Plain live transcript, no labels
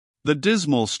The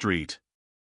Dismal Street.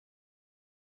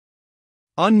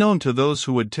 Unknown to those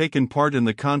who had taken part in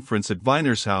the conference at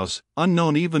Viner's house,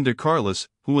 unknown even to Carlos,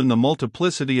 who in the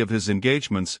multiplicity of his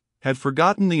engagements, had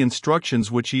forgotten the instructions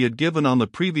which he had given on the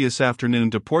previous afternoon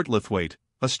to Portlethwaite,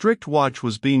 a strict watch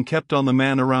was being kept on the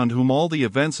man around whom all the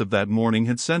events of that morning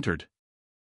had centered.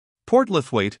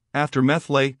 Portlethwaite, after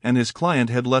Methley and his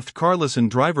client had left Carlos in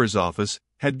Driver's office,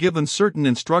 had given certain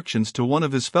instructions to one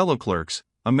of his fellow clerks,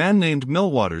 a man named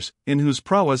Millwaters, in whose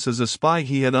prowess as a spy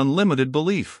he had unlimited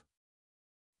belief.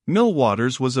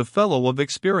 Millwaters was a fellow of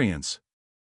experience.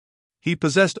 He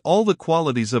possessed all the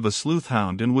qualities of a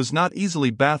sleuth-hound and was not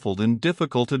easily baffled in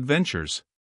difficult adventures.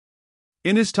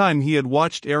 In his time he had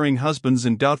watched erring husbands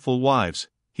and doubtful wives,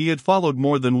 he had followed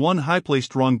more than one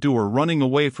high-placed wrongdoer running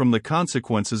away from the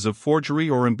consequences of forgery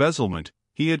or embezzlement,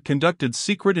 he had conducted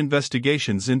secret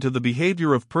investigations into the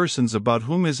behavior of persons about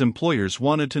whom his employers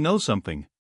wanted to know something.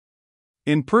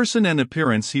 In person and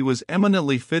appearance he was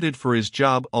eminently fitted for his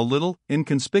job, a little,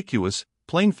 inconspicuous,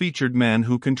 plain-featured man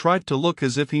who contrived to look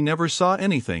as if he never saw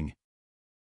anything.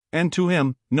 And to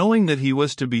him, knowing that he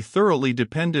was to be thoroughly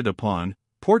depended upon,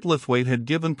 Portlethwaite had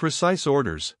given precise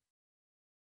orders.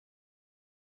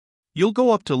 "You'll go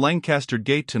up to Lancaster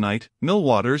Gate tonight,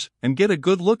 Millwaters, and get a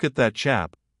good look at that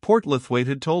chap," Portlethwaite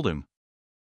had told him.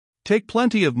 "Take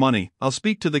plenty of money, I'll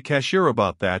speak to the cashier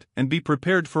about that, and be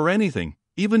prepared for anything,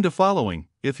 even to following,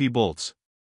 if he bolts.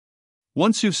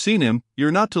 Once you've seen him,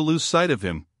 you're not to lose sight of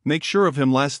him, make sure of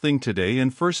him last thing today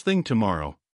and first thing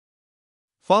tomorrow.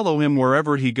 Follow him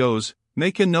wherever he goes,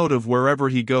 make a note of wherever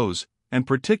he goes, and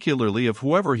particularly of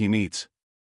whoever he meets.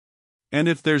 And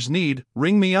if there's need,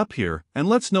 ring me up here, and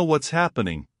let's know what's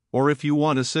happening, or if you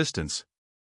want assistance."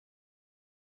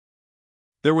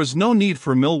 There was no need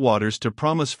for Millwaters to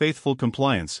promise faithful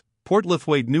compliance.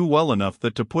 Portlethwaite knew well enough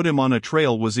that to put him on a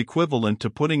trail was equivalent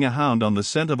to putting a hound on the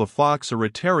scent of a fox or a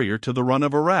terrier to the run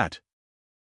of a rat.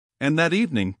 And that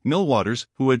evening, Millwaters,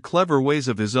 who had clever ways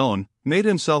of his own, made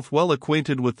himself well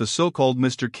acquainted with the so-called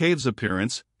Mr. Cave's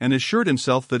appearance, and assured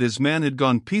himself that his man had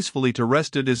gone peacefully to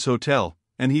rest at his hotel,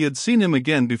 and he had seen him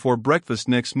again before breakfast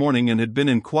next morning and had been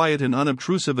in quiet and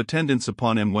unobtrusive attendance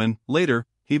upon him when, later,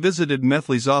 he visited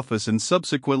Methley's office and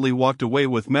subsequently walked away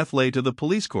with Methley to the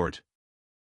police court.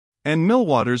 And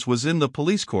Millwaters was in the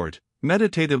police court,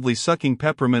 meditatively sucking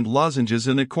peppermint lozenges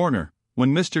in a corner.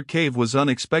 When Mr. Cave was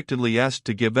unexpectedly asked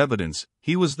to give evidence,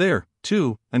 he was there,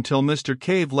 too, until Mr.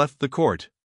 Cave left the court.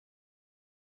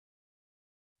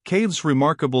 Cave's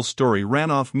remarkable story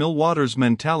ran off Millwaters'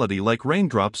 mentality like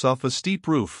raindrops off a steep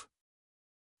roof.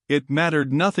 It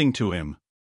mattered nothing to him.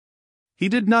 He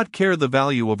did not care the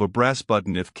value of a brass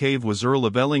button if Cave was Earl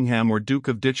of Ellingham or Duke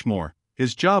of Ditchmoor.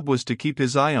 His job was to keep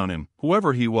his eye on him,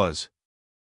 whoever he was.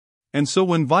 And so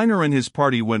when Viner and his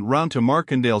party went round to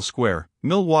Markendale Square,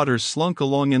 Millwaters slunk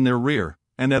along in their rear,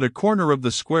 and at a corner of the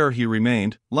square he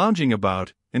remained, lounging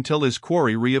about, until his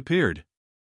quarry reappeared.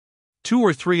 2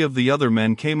 or 3 of the other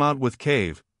men came out with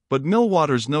Cave, but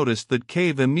Millwaters noticed that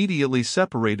Cave immediately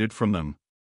separated from them.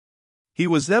 He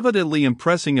was evidently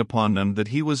impressing upon them that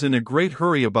he was in a great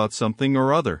hurry about something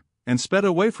or other, and sped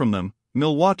away from them,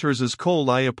 Millwaters' cold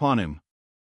eye upon him.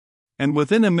 And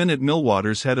within a minute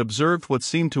Millwaters had observed what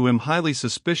seemed to him highly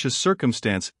suspicious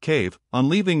circumstance. Cave, on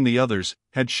leaving the others,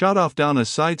 had shot off down a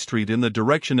side street in the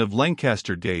direction of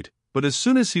Lancaster Gate, but as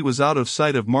soon as he was out of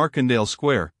sight of Markendale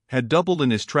Square, had doubled in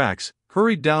his tracks,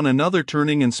 hurried down another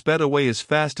turning and sped away as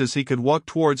fast as he could walk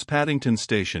towards Paddington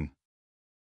Station.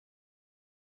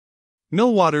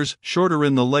 Millwaters, shorter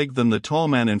in the leg than the tall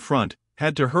man in front,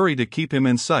 had to hurry to keep him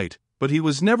in sight, but he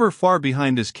was never far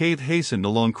behind as Cave hastened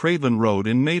along Craven Road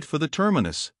and made for the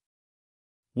terminus.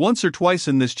 Once or twice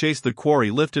in this chase the quarry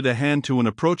lifted a hand to an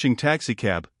approaching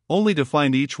taxicab, only to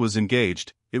find each was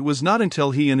engaged. It was not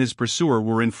until he and his pursuer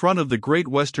were in front of the Great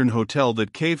Western Hotel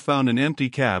that Cave found an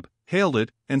empty cab, hailed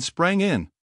it, and sprang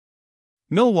in.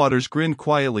 Millwaters grinned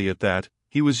quietly at that.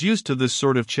 He was used to this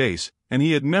sort of chase, and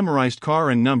he had memorized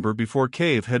car and number before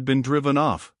Cave had been driven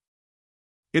off.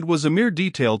 It was a mere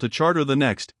detail to charter the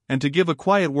next, and to give a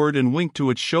quiet word and wink to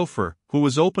its chauffeur, who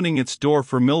was opening its door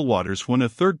for Millwaters when a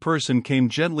third person came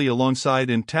gently alongside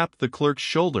and tapped the clerk's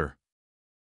shoulder.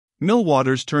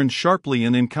 Millwaters turned sharply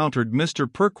and encountered Mr.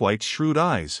 Perkwite's shrewd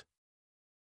eyes.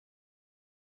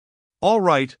 "All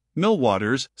right,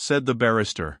 Millwaters," said the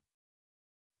barrister.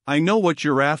 "I know what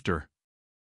you're after."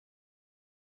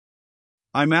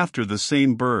 "I'm after the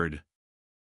same bird.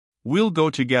 We'll go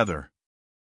together."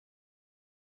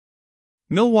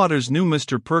 Millwaters knew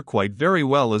Mr. Perkwite very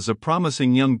well as a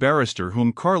promising young barrister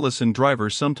whom Carlos and Driver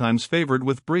sometimes favored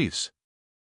with briefs.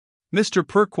 Mr.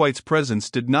 Perkwite's presence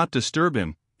did not disturb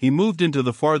him. He moved into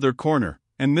the farther corner,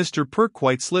 and Mr.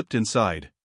 Perquite slipped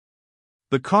inside.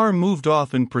 The car moved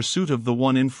off in pursuit of the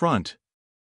one in front.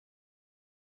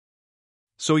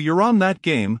 "So you're on that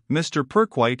game, Mr.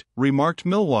 Perquite," remarked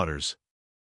Millwaters.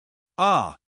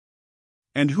 "Ah.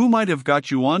 And who might have got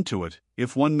you onto it,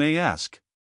 if one may ask?"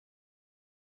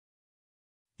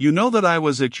 "You know that I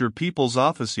was at your people's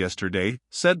office yesterday,"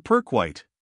 said Perquite.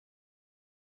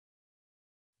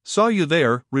 "Saw you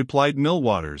there," replied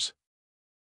Millwaters.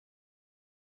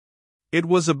 "It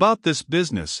was about this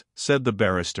business," said the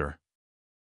barrister.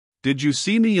 "Did you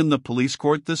see me in the police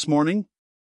court this morning?"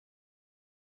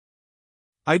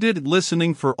 "I did,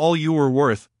 listening for all you were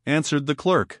worth," answered the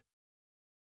clerk.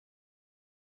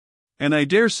 "And I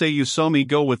dare say you saw me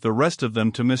go with the rest of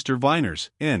them to Mr.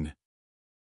 Viner's, in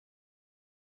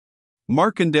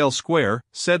Markendale Square,"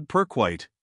 said Perquite.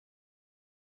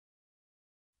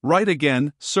 "Right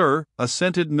again, sir,"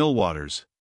 assented Millwaters.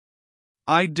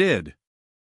 "I did."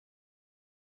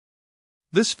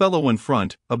 "This fellow in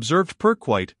front," observed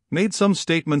Perquite, "made some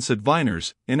statements at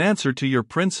Viner's, in answer to your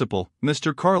principal,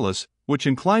 Mr. Carless, which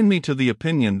incline me to the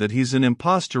opinion that he's an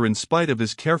impostor in spite of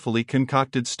his carefully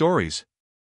concocted stories."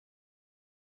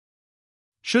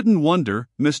 "Shouldn't wonder,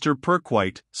 Mr.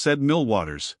 Perquite," said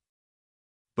Millwaters.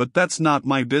 "But that's not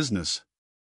my business.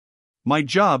 My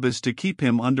job is to keep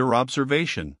him under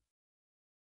observation."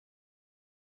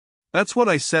 "That's what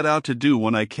I set out to do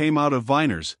when I came out of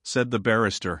Viner's," said the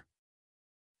barrister.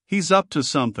 "He's up to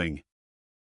something.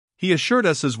 He assured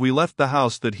us as we left the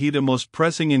house that he'd a most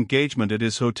pressing engagement at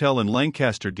his hotel in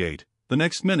Lancaster Gate. The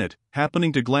next minute,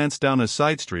 happening to glance down a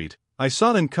side street, I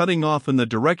saw him cutting off in the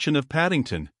direction of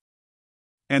Paddington.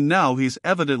 And now he's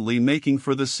evidently making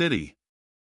for the city."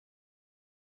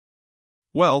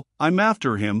 "Well, I'm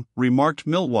after him," remarked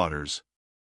Millwaters.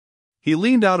 He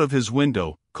leaned out of his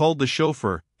window, called the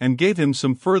chauffeur, and gave him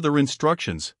some further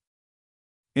instructions.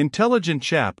 "Intelligent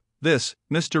chap, this,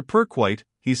 Mr. Perquite,"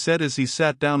 he said as he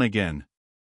sat down again.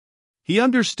 "He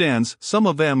understands some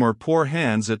of 'em are poor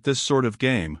hands at this sort of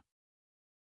game."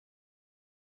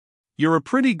 "You're a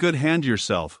pretty good hand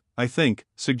yourself, I think,"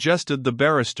 suggested the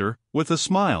barrister, with a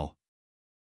smile.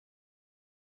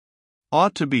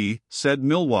 "Ought to be," said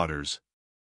Millwaters.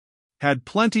 "Had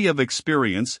plenty of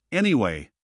experience, anyway."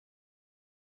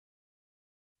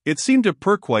 It seemed to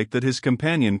Perquite that his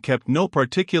companion kept no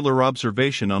particular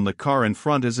observation on the car in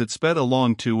front as it sped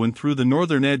along to and through the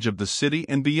northern edge of the city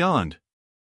and beyond.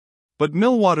 But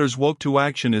Millwaters woke to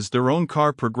action as their own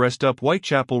car progressed up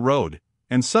Whitechapel Road,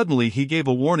 and suddenly he gave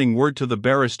a warning word to the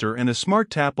barrister and a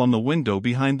smart tap on the window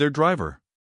behind their driver.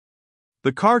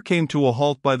 The car came to a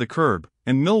halt by the curb,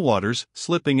 and Millwaters,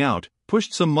 slipping out,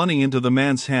 pushed some money into the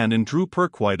man's hand and drew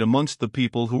Perquite amongst the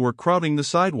people who were crowding the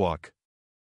sidewalk.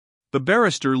 The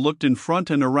barrister looked in front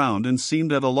and around and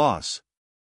seemed at a loss.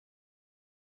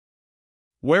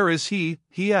 "Where is he?"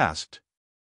 he asked.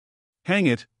 "Hang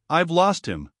it, I've lost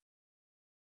him."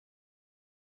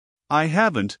 "I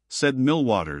haven't," said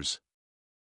Millwaters.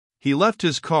 "He left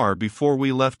his car before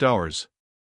we left ours.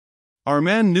 Our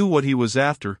man knew what he was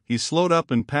after. He slowed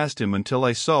up and passed him until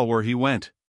I saw where he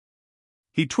went."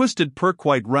 He twisted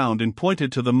Perquite round and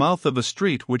pointed to the mouth of a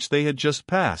street which they had just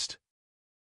passed.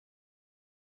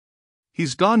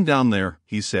 "He's gone down there,"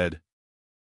 he said.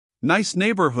 "Nice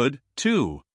neighborhood,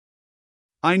 too.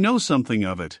 I know something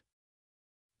of it.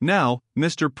 Now,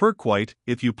 Mr. Perquite,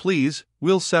 if you please,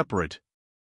 we'll separate.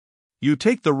 You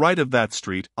take the right of that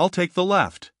street, I'll take the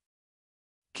left.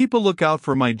 Keep a lookout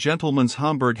for my gentleman's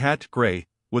Homburg hat, grey,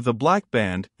 with a black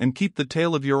band, and keep the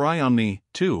tail of your eye on me,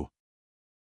 too."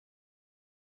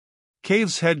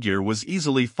 Cave's headgear was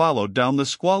easily followed down the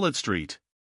squalid street.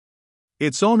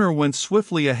 Its owner went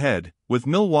swiftly ahead, with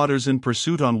Millwaters in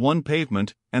pursuit on one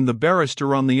pavement, and the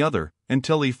barrister on the other,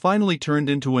 until he finally turned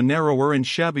into a narrower and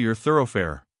shabbier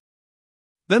thoroughfare.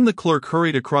 Then the clerk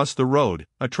hurried across the road,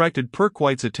 attracted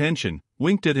Perquite's attention,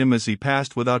 winked at him as he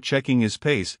passed without checking his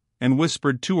pace, and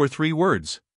whispered 2 or 3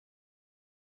 words.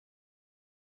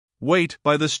 "Wait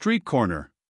by the street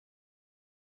corner."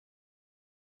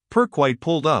 Perquite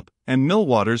pulled up, and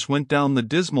Millwaters went down the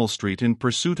dismal street in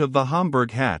pursuit of the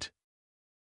Homburg hat.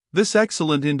 This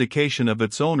excellent indication of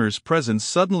its owner's presence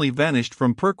suddenly vanished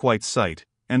from Perquite's sight,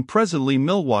 and presently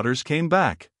Millwaters came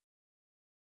back.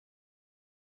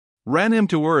 "Ran him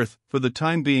to earth, for the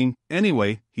time being,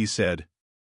 anyway," he said.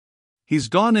 "He's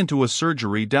gone into a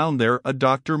surgery down there, a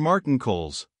Dr.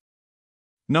 Martincole's.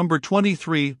 Number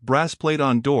 23, brass plate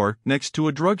on door, next to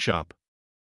a drug shop.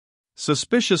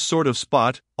 Suspicious sort of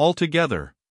spot,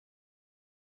 altogether."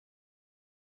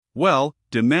 "Well,"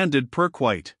 demanded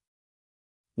Perquite.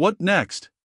 "What next?"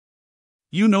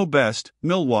 "You know best,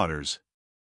 Millwaters."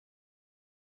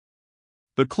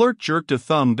 The clerk jerked a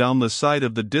thumb down the side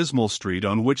of the dismal street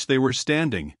on which they were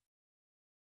standing.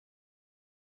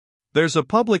 "There's a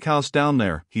public house down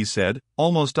there," he said,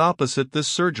 "almost opposite this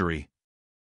surgery.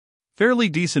 Fairly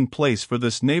decent place for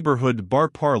this neighborhood bar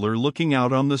parlor looking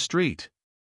out on the street.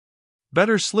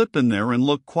 Better slip in there and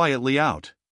look quietly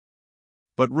out.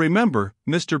 But remember,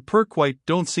 Mr. Perkwite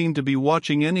don't seem to be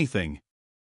watching anything.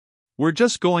 We're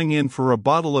just going in for a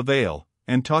bottle of ale,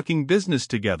 and talking business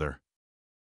together."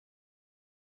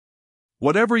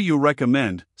 "Whatever you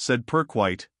recommend," said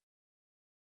Perkwite.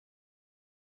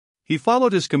 He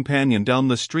followed his companion down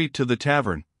the street to the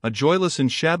tavern, a joyless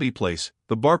and shabby place,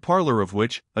 the bar parlor of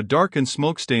which, a dark and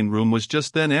smoke-stained room, was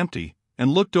just then empty,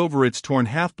 and looked over its torn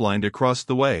half-blind across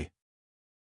the way.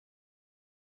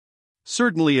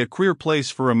 "Certainly a queer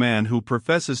place for a man who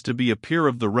professes to be a peer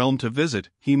of the realm to visit,"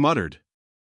 he muttered.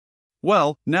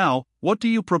 "Well, now, what do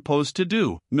you propose to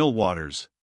do, Millwaters?"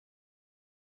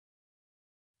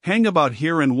 "Hang about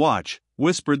here and watch,"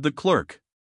 whispered the clerk.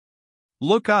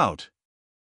 "Look out."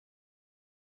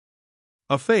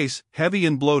 A face, heavy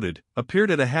and bloated,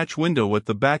 appeared at a hatch window at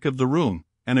the back of the room,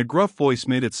 and a gruff voice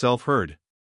made itself heard.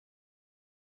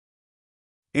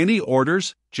 "Any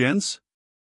orders, gents?"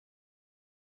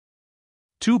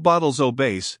 "2 bottles o'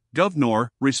 base,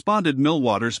 guv'nor," responded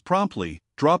Millwaters promptly,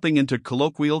 dropping into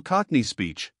colloquial Cockney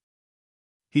speech.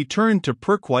 He turned to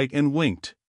Perkwite and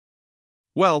winked.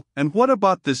 "Well, and what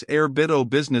about this 'ere bit o'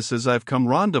 business as I've come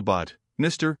round about,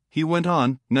 mister?" he went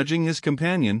on, nudging his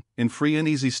companion, in free and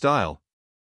easy style.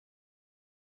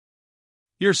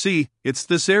 "Yer see, it's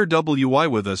this 'ere WI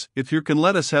with us, if yer can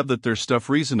let us have that there stuff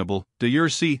reasonable, do yer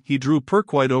see?" He drew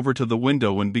Perkwite over to the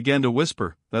window and began to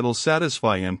whisper. "That'll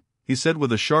satisfy him," he said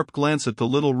with a sharp glance at the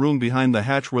little room behind the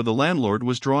hatch where the landlord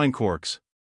was drawing corks.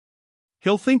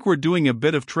 "He'll think we're doing a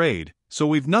bit of trade, so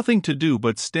we've nothing to do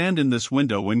but stand in this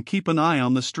window and keep an eye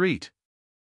on the street.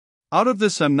 Out of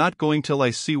this I'm not going till I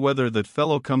see whether that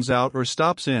fellow comes out or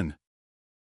stops in."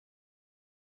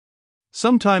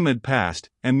 Some time had passed,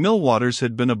 and Millwaters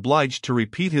had been obliged to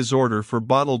repeat his order for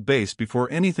bottled base before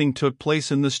anything took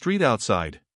place in the street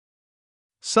outside.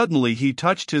 Suddenly he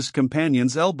touched his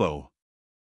companion's elbow.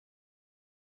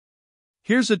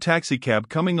 "Here's a taxicab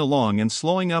coming along and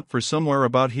slowing up for somewhere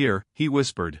about here," he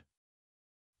whispered.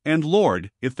 "And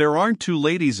Lord, if there aren't 2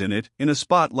 ladies in it, in a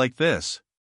spot like this.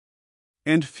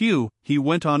 And phew," he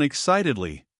went on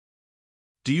excitedly.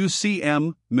 "Do you see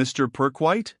Mr.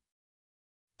 Perkwite?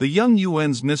 The young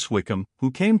UN's Miss Wickham, who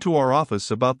came to our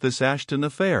office about this Ashton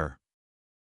affair.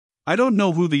 I don't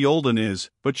know who the old 'un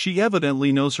is, but she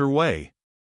evidently knows her way."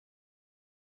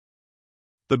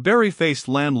 The berry-faced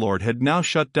landlord had now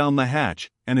shut down the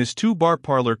hatch, and his 2 bar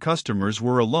parlor customers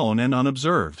were alone and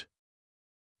unobserved.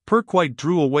 Perkwite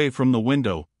drew away from the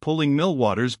window, pulling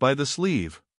Millwaters by the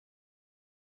sleeve.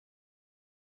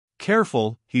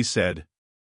 "Careful," he said.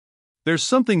 "There's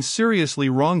something seriously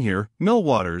wrong here,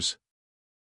 Millwaters.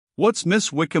 What's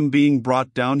Miss Wickham being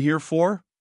brought down here for?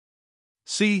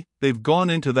 See, they've gone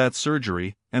into that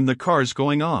surgery, and the car's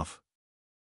going off.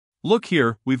 Look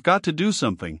here, we've got to do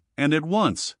something, and at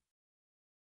once."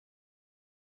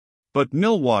 But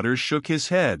Millwaters shook his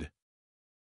head.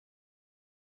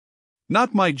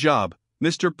 "Not my job,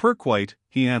 Mr. Perkwite,"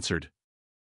 he answered.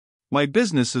 "My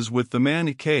business is with the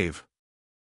man Cave.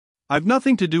 I've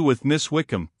nothing to do with Miss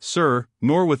Wickham, sir,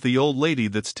 nor with the old lady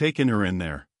that's taken her in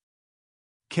there.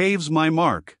 Cave's my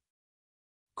mark.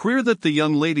 Queer that the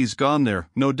young lady's gone there,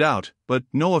 no doubt, but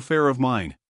no affair of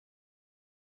mine."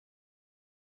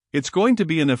 "It's going to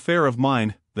be an affair of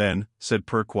mine, then," said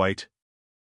Perkwite.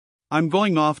 "I'm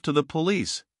going off to the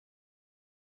police."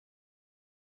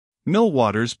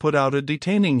 Millwaters put out a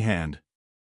detaining hand.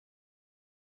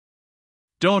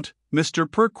 "Don't, Mr.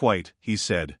 Perkwite," he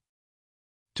said.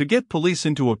 "To get police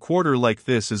into a quarter like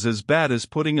this is as bad as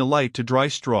putting a light to dry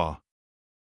straw.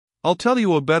 I'll tell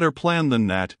you a better plan than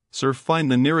that, sir.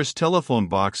 Find the nearest telephone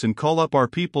box and call up our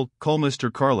people. Call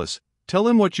Mr. Carless, tell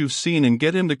him what you've seen and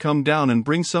get him to come down and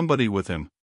bring somebody with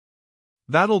him.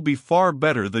 That'll be far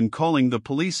better than calling the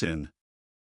police in."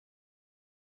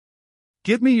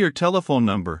 "Give me your telephone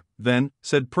number, then,"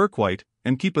 said Perkwite,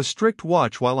 "and keep a strict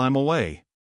watch while I'm away."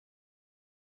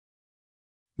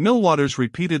 Millwaters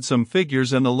repeated some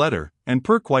figures and a letter, and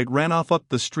Perkwite ran off up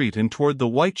the street and toward the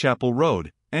Whitechapel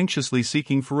Road, anxiously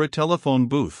seeking for a telephone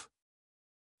booth.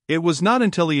 It was not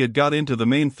until he had got into the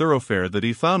main thoroughfare that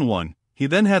he found one. He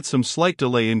then had some slight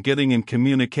delay in getting in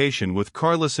communication with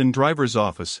Carless and driver's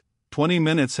office. 20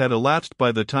 minutes had elapsed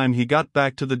by the time he got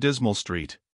back to the dismal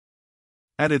street.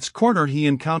 At its corner he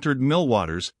encountered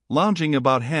Millwaters, lounging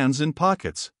about hands in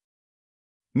pockets.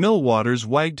 Millwaters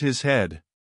wagged his head.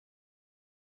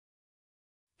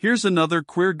 "Here's another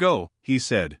queer go," he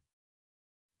said.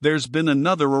 "There's been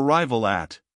another arrival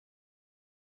at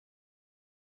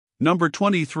number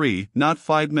 23 not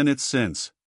 5 minutes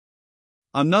since.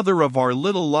 Another of our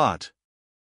little lot."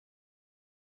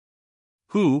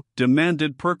 "Who?"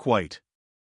 demanded Perkwite.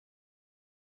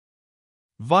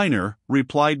 "Viner,"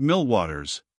 replied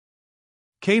Millwaters.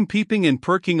 "Came peeping and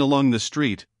perking along the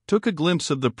street, took a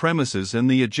glimpse of the premises and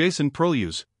the adjacent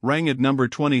purlieus, rang at number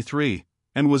 23,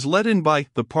 and was let in by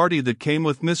the party that came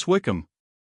with Miss Wickham.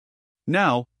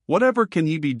 Now, whatever can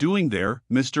he be doing there,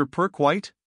 Mr.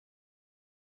 Perkwite?"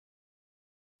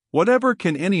 "Whatever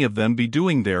can any of them be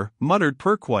doing there?" muttered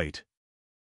Perkwite.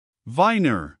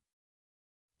 "Viner!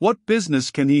 What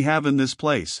business can he have in this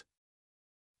place?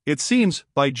 It seems,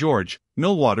 by George,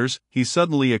 Millwaters," he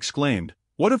suddenly exclaimed,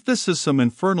 "what if this is some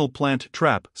infernal plant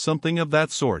trap, something of that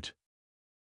sort?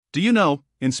 Do you know,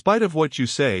 in spite of what you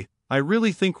say, I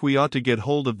really think we ought to get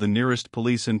hold of the nearest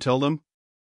police and tell them."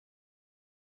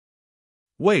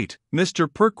 "Wait,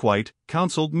 Mr. Perkwite,"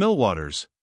 counseled Millwaters.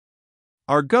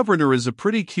 "Our governor is a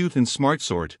pretty cute and smart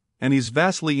sort, and he's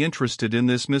vastly interested in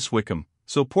this Miss Wickham,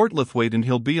 so Portlethwaite and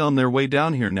he'll be on their way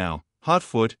down here now,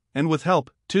 hot-foot, and with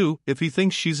help, too, if he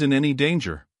thinks she's in any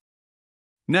danger.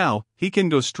 Now, he can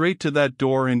go straight to that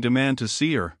door and demand to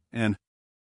see her, and—"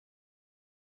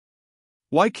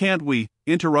 "Why can't we?"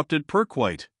 interrupted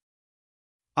Perkwite.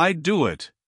 "I'd do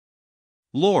it.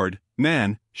 Lord,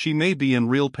 man, she may be in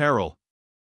real peril."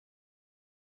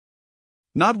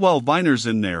 "Not while Viner's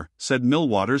in there," said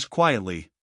Millwaters quietly.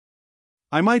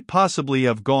 "I might possibly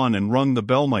have gone and rung the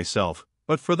bell myself,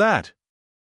 but for that.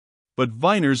 But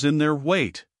Viner's in there,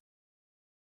 wait."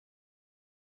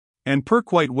 And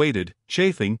Perkwite waited,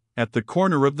 chafing, at the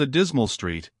corner of the dismal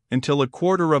street, until a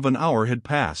quarter of an hour had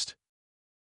passed.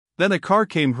 Then a car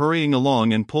came hurrying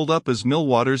along and pulled up as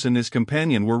Millwaters and his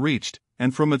companion were reached,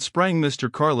 and from it sprang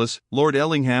Mr. Carless, Lord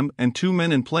Ellingham, and two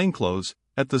men in plainclothes,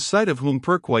 at the sight of whom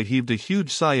Perkwite heaved a huge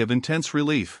sigh of intense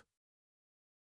relief.